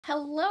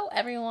Hello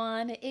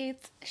everyone,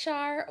 it's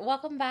Shar.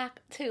 Welcome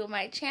back to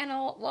my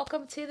channel.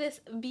 Welcome to this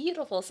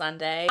beautiful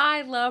Sunday.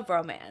 I love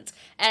romance,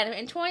 and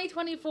in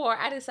 2024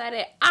 I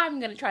decided I'm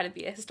gonna try to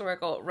be a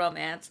historical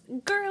romance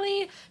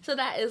girly, so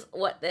that is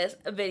what this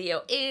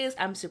video is.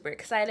 I'm super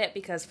excited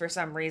because for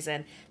some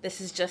reason this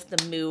is just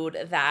the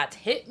mood that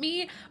hit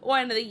me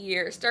when the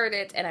year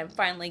started and I'm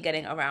finally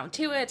getting around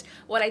to it.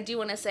 What I do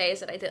want to say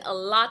is that I did a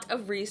lot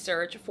of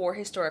research for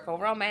historical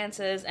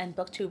romances and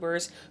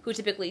booktubers who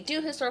typically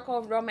do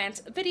historical romance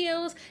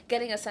videos,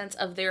 getting a sense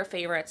of their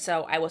favorites,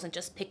 so I wasn't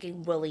just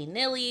picking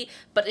willy-nilly.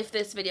 But if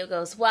this video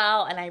goes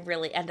well and I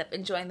really end up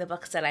enjoying the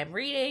books that I'm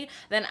reading,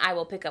 then I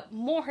will pick up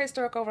more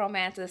historical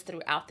romances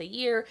throughout the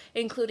year,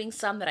 including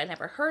some that I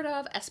never heard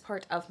of as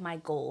part of my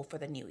goal for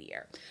the new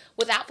year.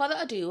 Without further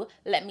ado,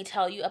 let me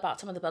tell you about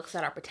some of the books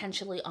that are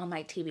potentially on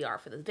my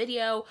TBR for this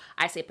video.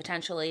 I say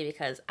potentially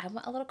because I'm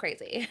a little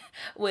crazy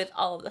with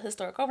all of the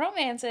historical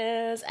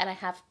romances and I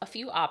have a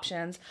few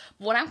options.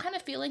 What I'm kind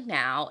of feeling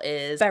now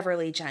is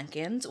Beverly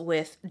Jenkins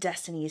with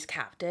Destiny's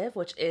Captive,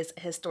 which is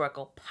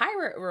historical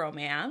pirate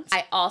romance.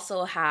 I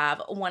also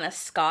have When a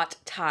Scot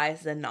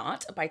Ties the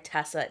Knot by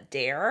Tessa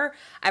Dare.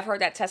 I've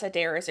heard that Tessa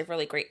Dare is a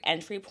really great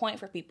entry point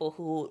for people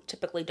who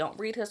typically don't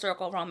read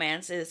historical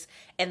romances,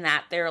 in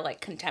that they're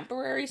like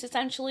contemporaries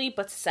essentially,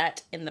 but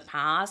set in the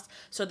past,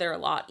 so they're a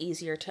lot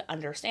easier to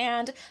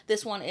understand.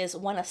 This one is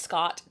When a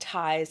Scot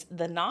Ties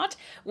the Knot,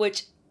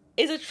 which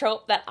is a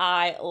trope that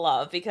I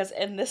love because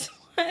in this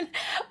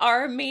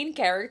our main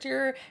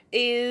character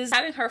is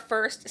having her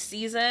first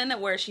season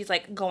where she's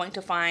like going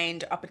to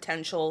find a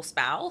potential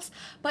spouse,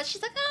 but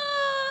she's like,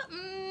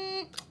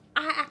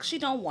 I actually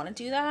don't want to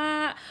do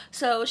that.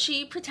 So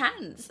she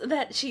pretends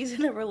that she's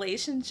in a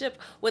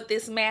relationship with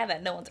this man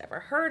that no one's ever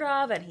heard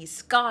of, and he's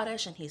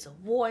Scottish and he's a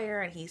warrior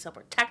and he's so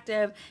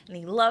protective and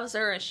he loves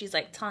her, and she's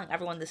like telling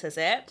everyone this is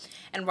it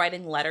and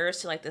writing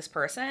letters to like this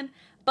person.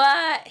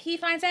 But he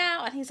finds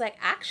out and he's like,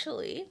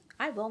 actually,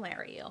 I will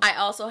marry you. I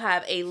also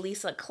have a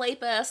Lisa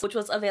Kleypas, which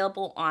was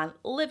available on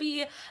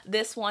Libby.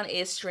 This one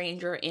is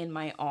Stranger in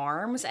My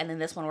Arms. And in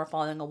this one, we're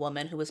following a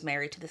woman who was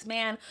married to this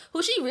man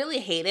who she really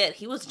hated.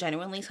 He was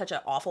genuinely such an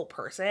awful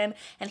person.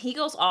 And he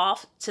goes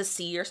off to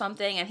sea or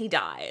something and he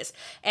dies.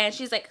 And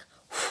she's like,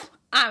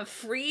 I'm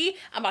free.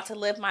 I'm about to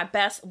live my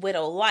best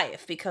widow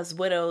life, because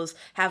widows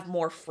have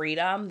more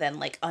freedom than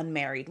like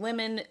unmarried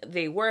women.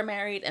 They were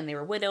married and they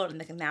were widowed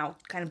and they can now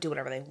kind of do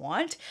whatever they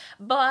want.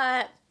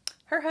 But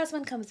her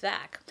husband comes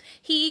back.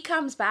 He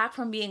comes back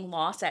from being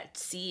lost at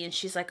sea and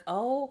she's like,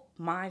 oh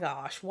my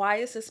gosh, why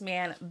is this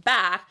man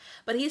back?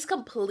 But he's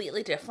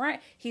completely different.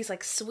 He's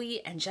like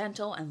sweet and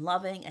gentle and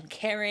loving and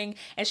caring,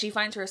 and she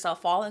finds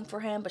herself falling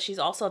for him, but she's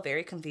also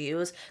very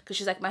confused because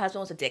she's like, my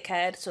husband was a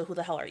dickhead, so who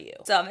the hell are you?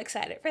 So I'm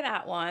excited for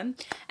that one.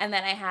 And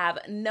then I have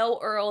No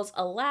Earls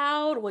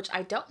Allowed, which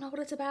I don't know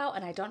what it's about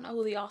and I don't know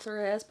who the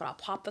author is, but I'll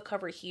pop the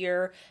cover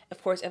here.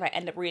 Of course, if I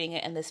end up reading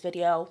it in this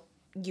video,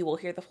 you will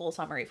hear the full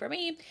summary from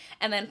me.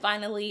 And then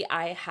finally,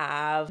 I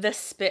have The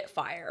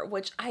Spitfire,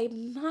 which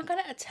I'm not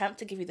going to attempt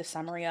to give you the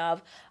summary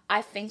of.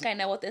 I think I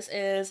know what this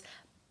is,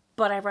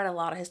 but I've read a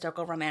lot of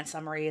historical romance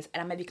summaries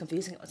and I might be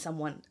confusing it with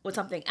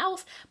something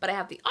else, but I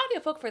have the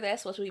audiobook for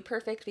this, which will be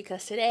perfect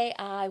because today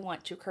I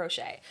want to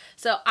crochet.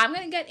 So I'm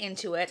going to get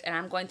into it, and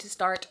I'm going to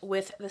start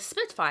with The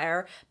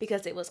Spitfire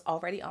because it was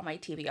already on my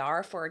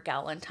TBR for a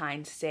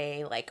Valentine's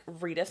Day like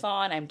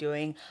readathon I'm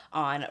doing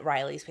on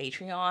Riley's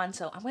Patreon,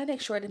 so I'm going to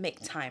make sure to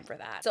make time for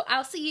that. So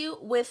I'll see you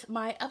with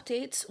my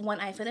updates when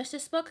I finish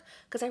this book,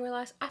 because I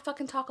realize I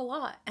fucking talk a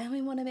lot and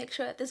we want to make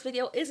sure that this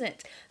video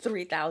isn't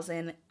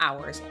 3,000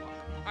 hours long.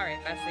 All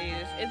right,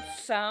 besties,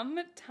 it's some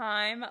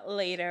time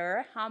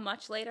later. How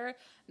much later?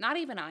 Not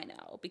even I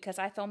know, because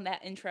I filmed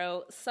that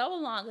intro so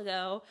long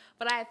ago,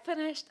 but I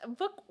finished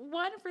book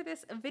one for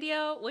this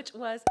video, which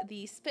was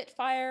The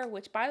Spitfire,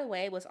 which by the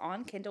way was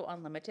on Kindle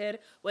Unlimited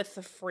with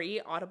the free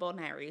Audible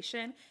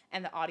narration,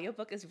 and the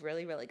audiobook is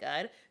really, really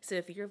good. So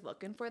if you're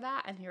looking for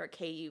that and you're a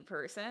KU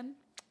person,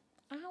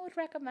 I would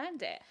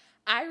recommend it.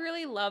 I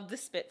really love The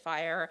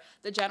Spitfire.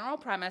 The general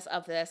premise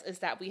of this is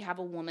that we have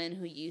a woman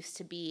who used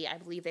to be, I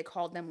believe they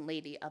called them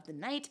Lady of the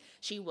Night.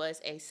 She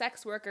was a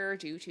sex worker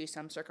due to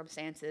some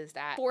circumstances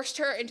that forced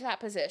her into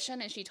that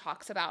position, and she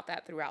talks about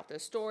that throughout the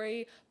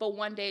story. But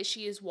one day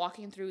she is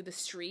walking through the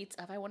streets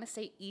of, I want to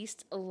say,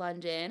 East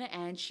London,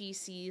 and she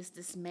sees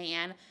this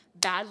man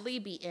badly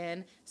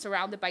beaten,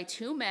 surrounded by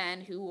two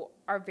men who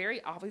are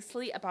very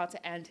obviously about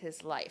to end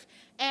his life.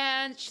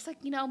 And she's like,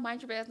 you know,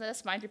 mind your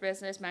business, mind your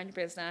business, mind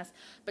your business.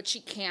 But she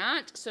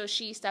can't, so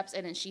she steps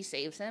in and she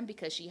saves him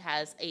because she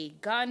has a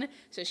gun.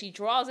 So she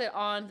draws it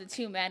on the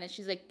two men and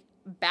she's like,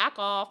 back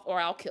off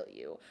or I'll kill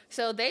you.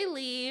 So they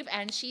leave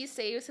and she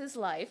saves his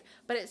life,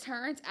 but it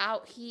turns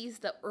out he's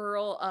the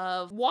Earl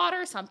of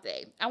Water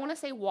something. I want to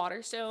say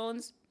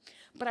Waterstones,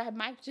 but I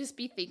might just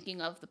be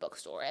thinking of the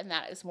bookstore, and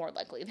that is more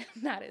likely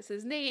than that is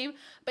his name.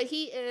 But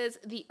he is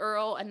the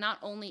Earl, and not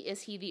only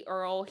is he the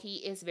Earl, he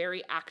is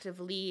very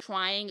actively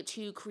trying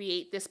to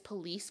create this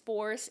police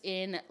force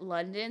in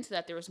London so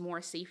that there was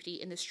more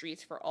safety in the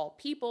streets for all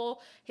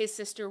people. His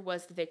sister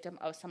was the victim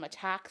of some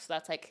attack, so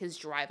that's like his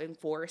driving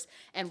force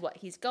and what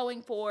he's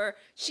going for.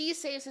 She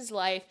saves his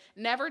life,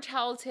 never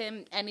tells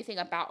him anything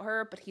about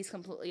her, but he's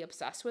completely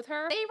obsessed with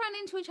her. They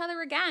run into each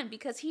other again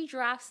because he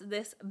drafts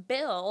this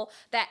bill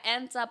that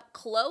ends up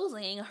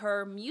closing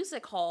her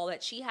music hall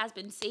that she has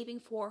been saving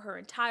for her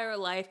entire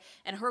life,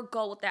 and her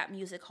goal with that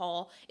music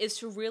hall is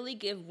to really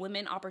give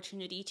women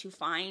opportunity to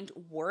find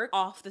work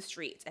off the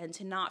streets and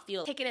to not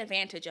feel taken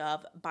advantage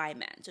of by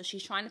men. So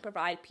she's trying to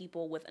provide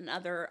people with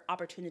another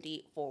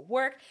opportunity for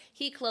work.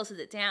 He closes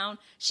it down.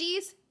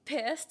 She's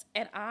pissed,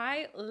 and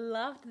I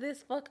loved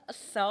this book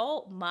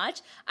so much.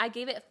 I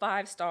gave it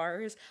 5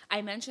 stars.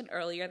 I mentioned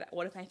earlier that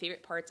one of my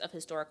favorite parts of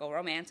historical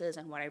romances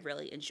and what I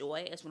really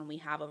enjoy is when we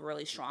have a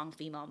really strong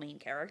female main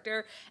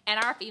character,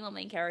 and our female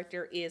main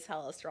character is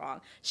hella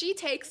strong. She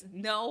takes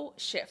no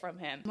shit from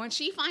him. When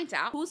she finds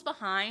out who's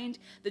behind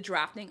the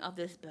drafting of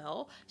this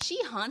bill,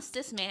 she hunts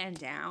this man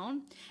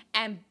down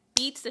and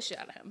beats the shit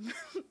out of him.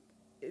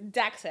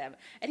 Decks him.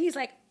 And he's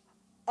like,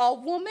 a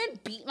woman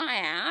beat my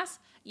ass?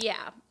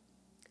 Yeah.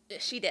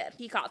 She did.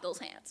 He caught those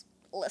hands.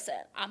 Listen,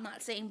 I'm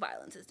not saying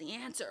violence is the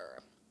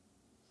answer.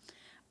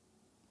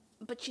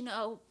 But you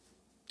know,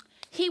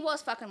 he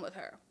was fucking with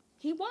her.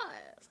 He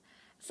was.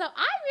 So I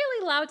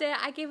really loved it.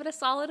 I gave it a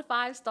solid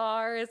 5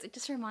 stars. It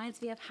just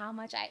reminds me of how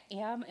much I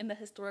am in the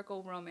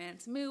historical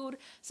romance mood.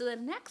 So the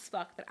next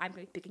book that I'm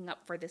going to be picking up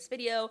for this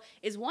video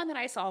is one that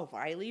I saw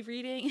Riley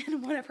reading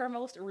in one of her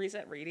most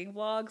recent reading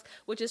vlogs,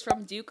 which is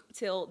From Duke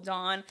Till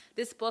Dawn.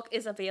 This book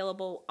is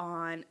available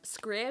on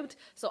Scribd,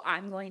 so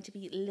I'm going to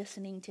be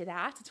listening to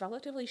that. It's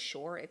relatively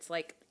short. It's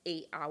like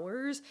 8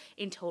 hours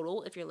in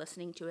total if you're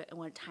listening to it at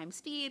 1 time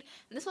speed.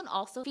 And this one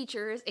also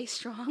features a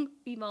strong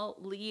female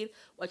lead,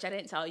 which I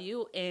didn't tell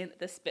you. In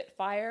the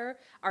Spitfire,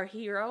 our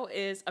hero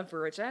is a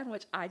virgin,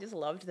 which I just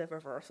loved the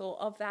reversal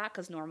of that,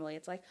 because normally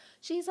it's like,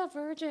 she's a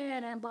virgin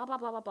and blah, blah,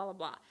 blah, blah, blah, blah,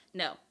 blah.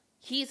 No,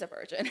 he's a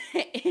virgin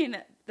in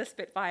the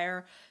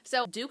Spitfire.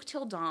 So Duke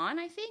Till Dawn,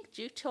 I think,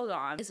 Duke Till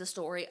Dawn is a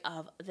story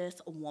of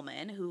this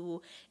woman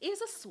who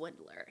is a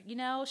swindler. You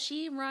know,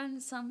 she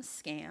runs some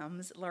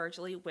scams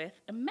largely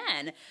with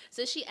men.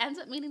 So she ends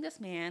up meeting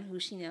this man who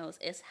she knows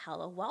is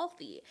hella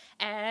wealthy,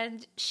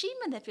 and she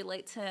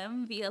manipulates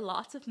him via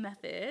lots of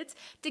methods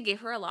to give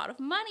her a lot of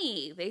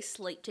money. They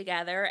sleep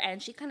together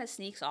and she kind of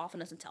sneaks off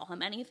and doesn't tell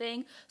him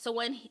anything. So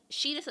when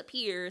she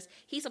disappears,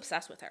 he's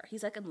obsessed with her.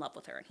 He's like in love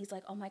with her, and he's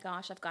like, oh my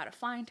gosh, I've got to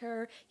find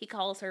her. He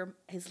calls her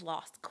his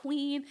lost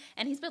queen,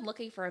 and he's been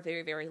looking for a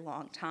very, very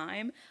long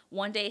time.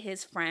 One day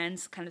his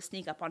friends kind of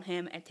sneak up on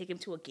him and take him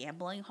to a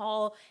gambling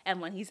hall,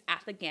 and when he's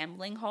at the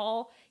gambling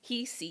hall,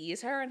 he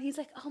sees her and he's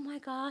like, oh my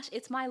gosh,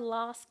 it's my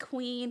lost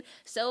queen.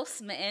 So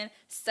smitten,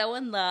 so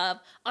in love,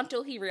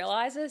 until he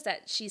realizes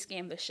that she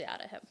scammed the shit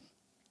out of him.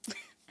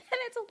 And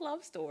it's a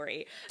love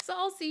story. So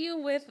I'll see you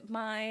with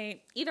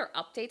my either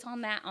updates on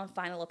that on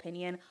Final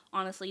Opinion.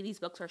 Honestly, these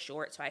books are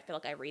short, so I feel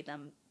like I read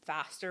them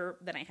faster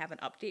than I have an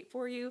update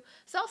for you.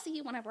 So I'll see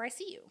you whenever I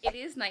see you. It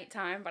is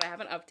nighttime, but I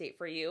have an update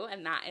for you,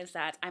 and that is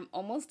that I'm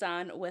almost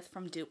done with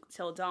From Duke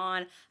Till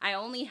Dawn. I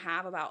only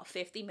have about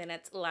 50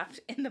 minutes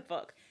left in the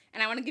book,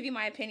 and I want to give you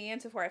my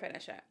opinions before I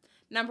finish it.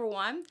 Number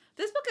 1,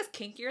 this book is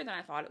kinkier than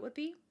I thought it would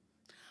be.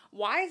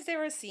 Why is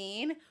there a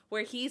scene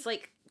where he's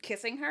like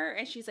kissing her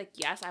and she's like,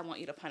 yes, I want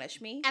you to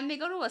punish me? And they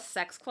go to a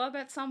sex club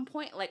at some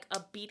point, like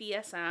a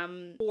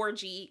BDSM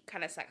orgy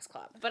kind of sex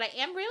club. But I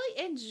am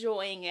really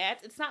enjoying it.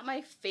 It's not my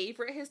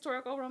favorite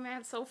historical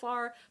romance so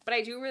far, but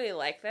I do really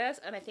like this.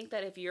 And I think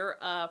that if you're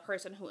a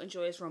person who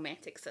enjoys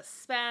romantic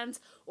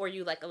suspense, or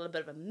you like a little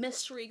bit of a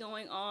mystery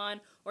going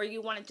on, or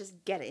you want to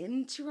just get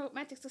into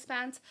romantic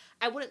suspense,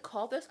 I wouldn't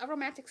call this a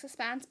romantic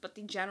suspense, but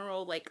the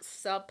general like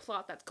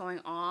subplot that's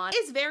going on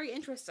is very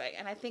interesting,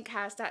 and I think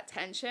has that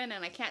tension.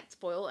 And I can't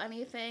spoil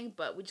anything,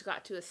 but we just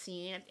got to a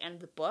scene at the end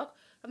of the book.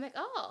 I'm like,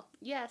 oh,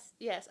 yes,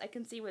 I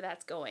can see where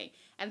that's going.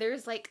 And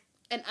there's like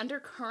an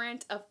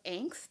undercurrent of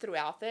angst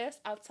throughout this,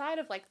 outside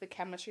of like the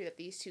chemistry that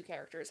these two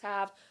characters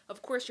have.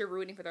 Of course, you're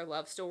rooting for their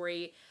love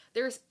story.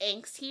 There's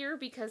angst here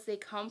because they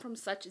come from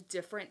such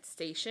different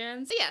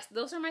stations. So yes,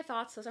 those are my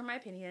thoughts. Those are my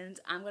opinions.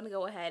 I'm going to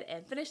go ahead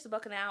and finish the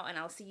book now, and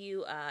I'll see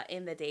you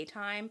in the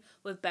daytime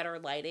with better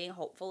lighting,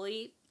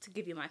 hopefully, to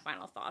give you my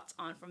final thoughts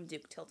on From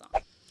Duke Till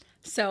Dawn.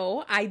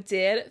 So I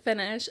did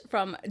finish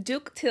From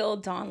Duke Till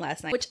Dawn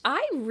last night, which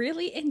I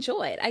really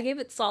enjoyed. I gave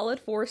it solid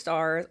 4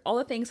 stars. All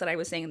the things that I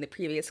was saying in the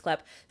previous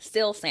clip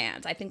still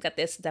stands. I think that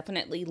this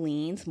definitely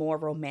leans more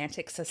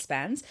romantic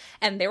suspense.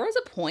 And there was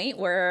a point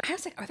where I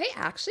was like, are they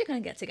actually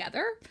going to get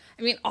together?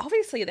 I mean,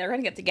 obviously they're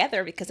going to get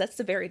together because that's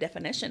the very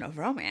definition of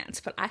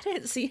romance, but I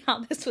didn't see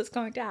how this was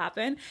going to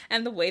happen.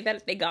 And the way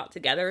that they got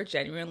together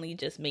genuinely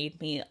just made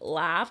me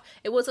laugh.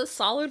 It was a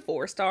solid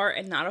 4 star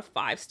and not a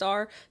 5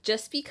 star,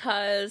 just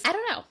because I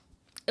don't know.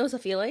 It was a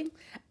feeling.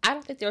 I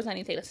don't think there was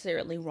anything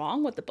necessarily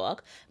wrong with the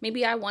book.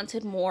 Maybe I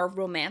wanted more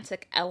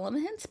romantic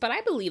elements, but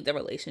I believe the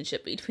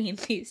relationship between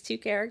these two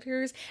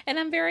characters, and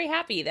I'm very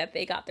happy that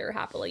they got their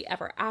happily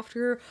ever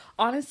after.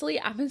 Honestly,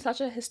 I'm in such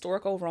a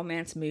historical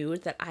romance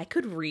mood that I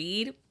could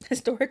read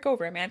historical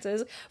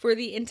romances for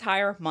the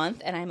entire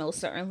month, and I most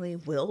certainly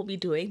will be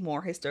doing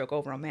more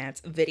historical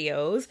romance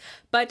videos.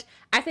 But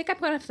I think I'm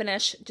going to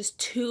finish just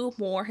 2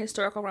 more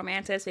historical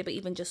romances, maybe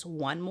even just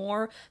 1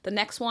 more. The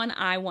next one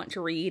I want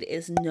to read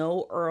is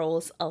No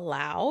Earls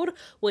Allowed,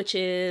 which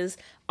is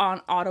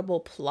on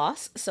Audible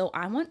Plus, so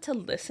I want to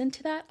listen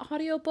to that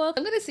audiobook.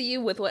 I'm gonna see you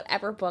with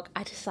whatever book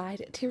I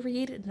decide to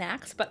read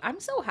next, but I'm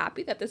so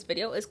happy that this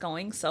video is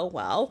going so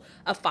well.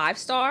 A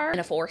 5-star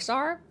and a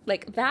 4-star,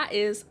 like that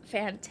is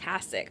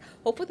fantastic.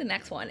 Hopefully the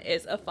next one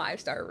is a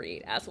 5-star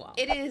read as well.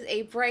 It is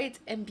a bright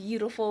and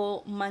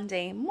beautiful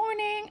Monday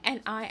morning, and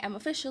I am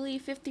officially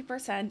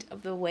 50%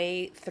 of the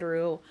way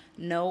through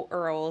No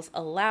Earls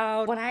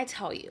Allowed. When I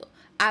tell you,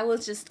 I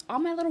was just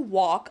on my little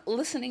walk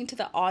listening to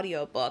the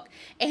audiobook,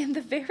 and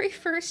the very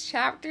first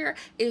chapter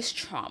is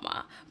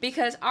trauma,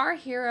 because our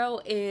hero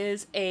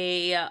is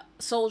a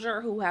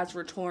soldier who has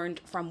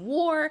returned from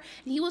war,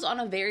 and he was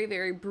on a very,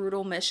 very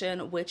brutal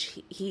mission which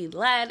he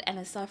led and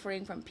is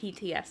suffering from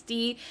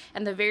PTSD.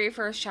 And the very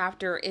first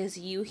chapter is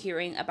you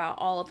hearing about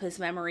all of his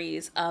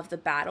memories of the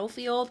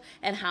battlefield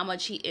and how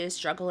much he is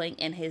struggling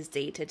in his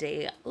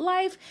day-to-day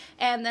life.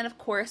 And then of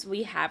course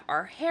we have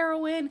our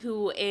heroine,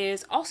 who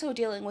is also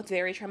dealing with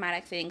very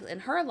traumatic things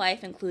in her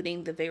life,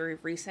 including the very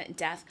recent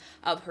death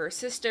of her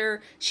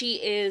sister. She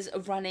is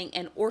running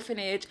an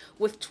orphanage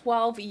with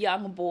 12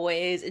 young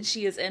boys, and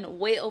she is in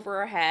way over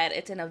her head.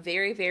 It's in a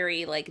very,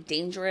 very like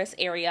dangerous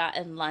area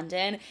in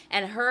London,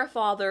 and her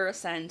father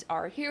sent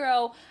our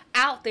hero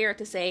out there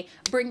to say,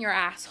 bring your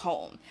ass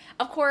home.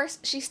 Of course,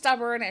 she's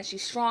stubborn and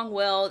she's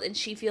strong-willed, and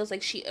she feels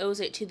like she owes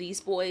it to these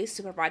boys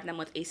to provide them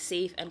with a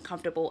safe and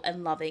comfortable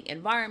and loving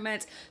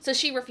environment, so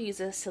she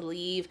refuses to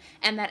leave,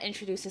 and that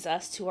introduces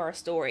us to our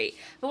story.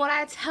 But when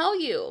I tell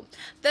you,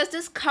 does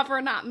this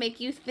cover not make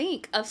you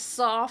think of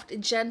soft,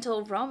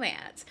 gentle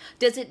romance?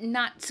 Does it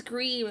not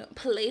scream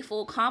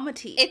playful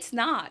comedy? It's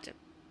not.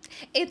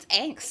 It's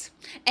angst.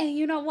 And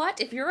you know what?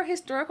 If you're a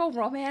historical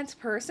romance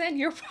person,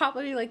 you're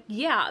probably like,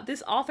 yeah,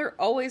 this author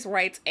always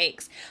writes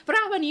angst. But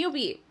I'm a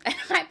newbie, and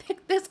I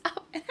picked this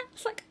up, and I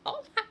was like,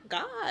 oh my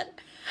god,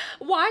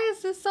 why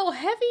is this so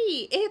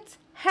heavy? It's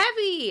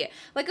heavy.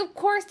 Like, of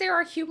course there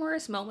are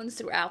humorous moments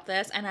throughout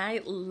this, and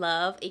I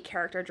love a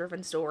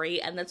character-driven story,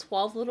 and the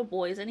 12 little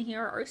boys in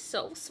here are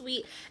so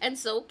sweet and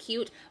so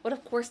cute, but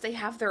of course they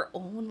have their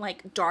own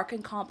like dark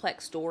and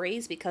complex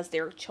stories because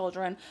they're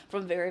children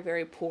from very,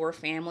 very poor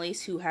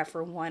families who have,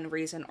 for one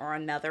reason or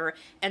another,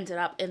 ended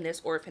up in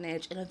this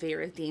orphanage in a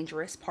very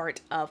dangerous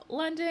part of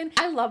London.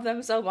 I love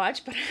them so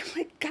much, but I'm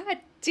like, god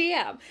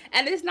damn.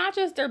 And it's not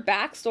just their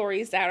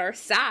backstories that are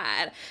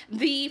sad.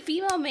 The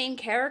female main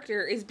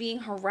character is being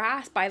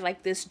harassed by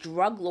like this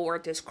drug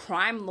lord, this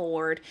crime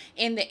lord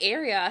in the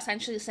area,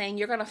 essentially saying,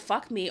 you're gonna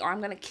fuck me or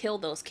I'm gonna kill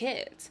those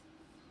kids.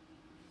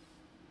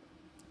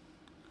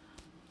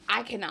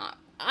 I cannot.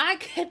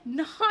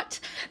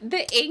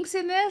 The inks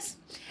in this,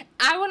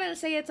 I want to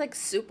say it's like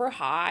super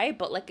high,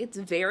 but like it's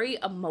very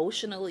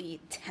emotionally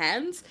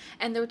tense,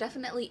 and there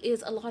definitely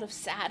is a lot of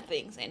sad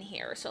things in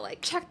here. So like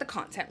check the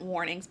content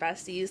warnings,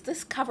 besties.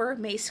 This cover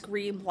may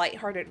scream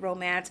lighthearted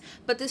romance,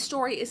 but this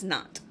story is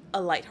not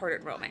a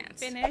lighthearted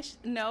romance.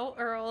 Finished No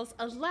Earls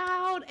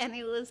Allowed, and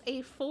it was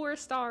a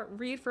 4-star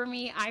read for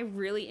me. I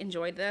really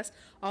enjoyed this.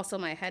 Also,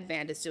 my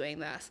headband is doing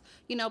this.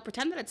 You know,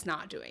 pretend that it's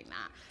not doing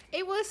that.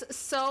 It was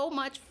so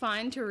much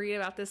fun to read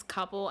about this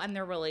couple and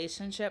their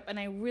relationship, and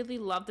I really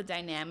loved the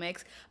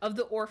dynamics of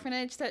the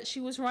orphanage that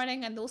she was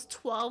running and those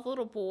 12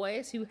 little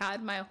boys who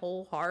had my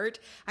whole heart.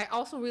 I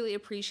also really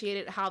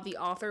appreciated how the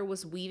author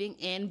was weaving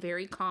in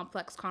very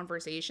complex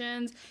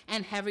conversations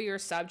and heavier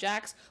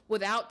subjects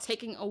without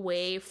taking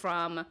away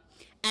from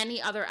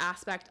any other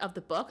aspect of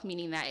the book,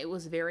 meaning that it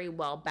was very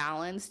well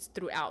balanced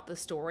throughout the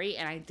story,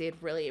 and I did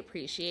really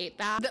appreciate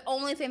that. The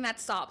only thing that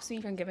stops me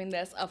from giving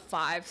this a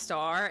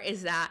 5-star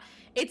is that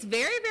it's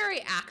very,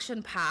 very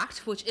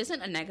action-packed, which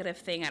isn't a negative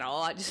thing at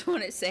all. I just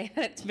want to say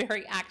that it's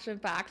very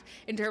action-packed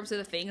in terms of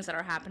the things that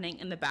are happening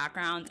in the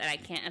background, and I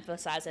can't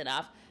emphasize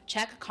enough.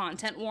 Check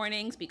content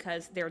warnings,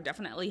 because there are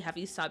definitely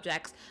heavy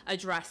subjects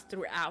addressed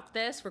throughout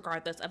this,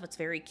 regardless of its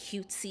very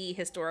cutesy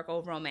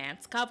historical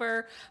romance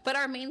cover. But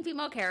our main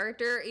female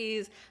character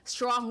is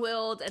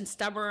strong-willed and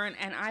stubborn,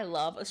 and I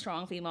love a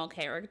strong female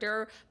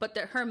character, but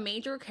her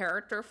major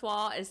character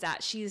flaw is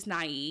that she's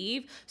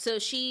naive. So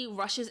she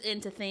rushes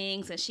into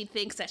things and she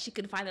thinks that she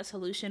can find a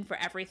solution for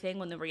everything,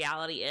 when the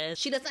reality is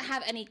she doesn't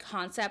have any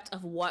concept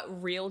of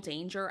what real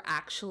danger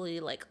actually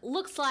like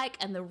looks like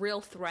and the real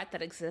threat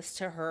that exists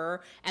to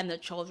her and the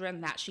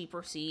children that she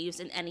perceives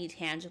in any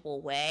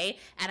tangible way.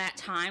 And at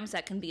times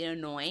that can be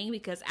annoying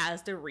because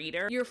as the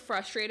reader, you're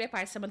frustrated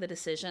by some of the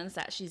decisions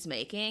that she's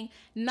making.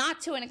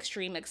 Not to an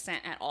extreme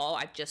extent at all.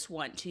 I just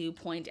want to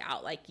point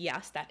out, like,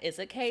 yes, that is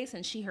a case,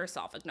 and she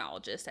herself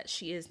acknowledges that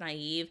she is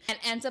naive and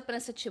ends up in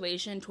a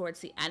situation towards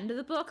the end of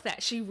the book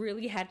that she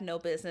really had no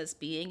business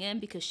being in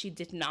because she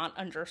did not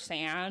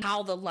understand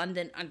how the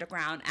London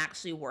Underground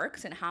actually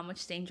works and how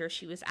much danger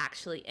she was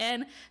actually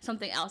in.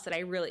 Something else that I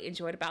really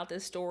enjoyed about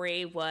this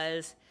story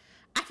was,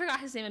 I forgot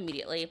his name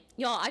immediately.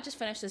 Y'all, I just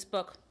finished this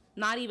book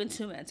not even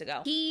 2 minutes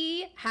ago.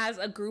 He has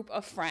a group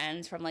of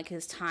friends from like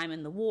his time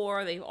in the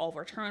war. They've all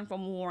returned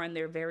from war and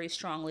they're very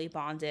strongly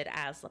bonded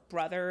as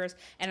brothers.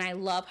 And I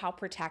love how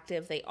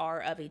protective they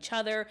are of each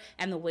other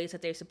and the ways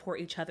that they support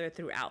each other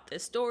throughout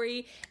this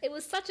story. It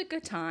was such a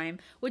good time,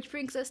 which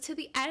brings us to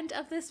the end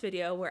of this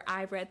video where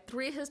I read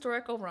 3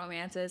 historical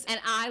romances and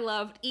I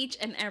loved each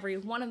and every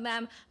one of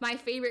them. My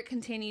favorite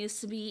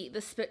continues to be the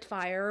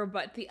Spitfire,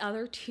 but the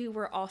other 2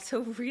 were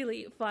also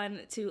really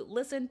fun to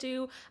listen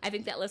to. I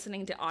think that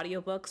listening to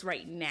audiobooks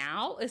right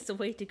now is the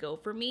way to go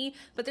for me,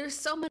 but there's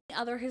so many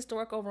other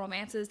historical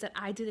romances that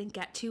I didn't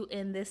get to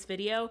in this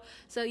video,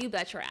 so you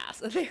bet your ass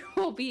there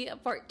will be a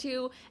part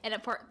 2 and a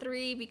part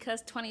 3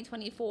 because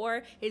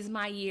 2024 is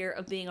my year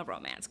of being a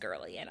romance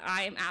girly and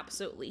I am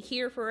absolutely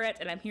here for it,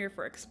 and I'm here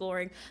for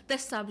exploring the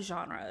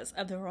subgenres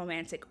of the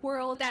romantic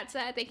world. That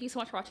said, thank you so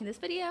much for watching this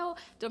video.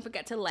 Don't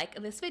forget to like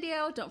this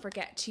video, don't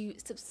forget to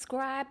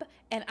subscribe,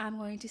 and I'm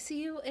going to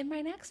see you in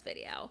my next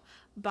video.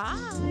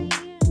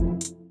 Bye!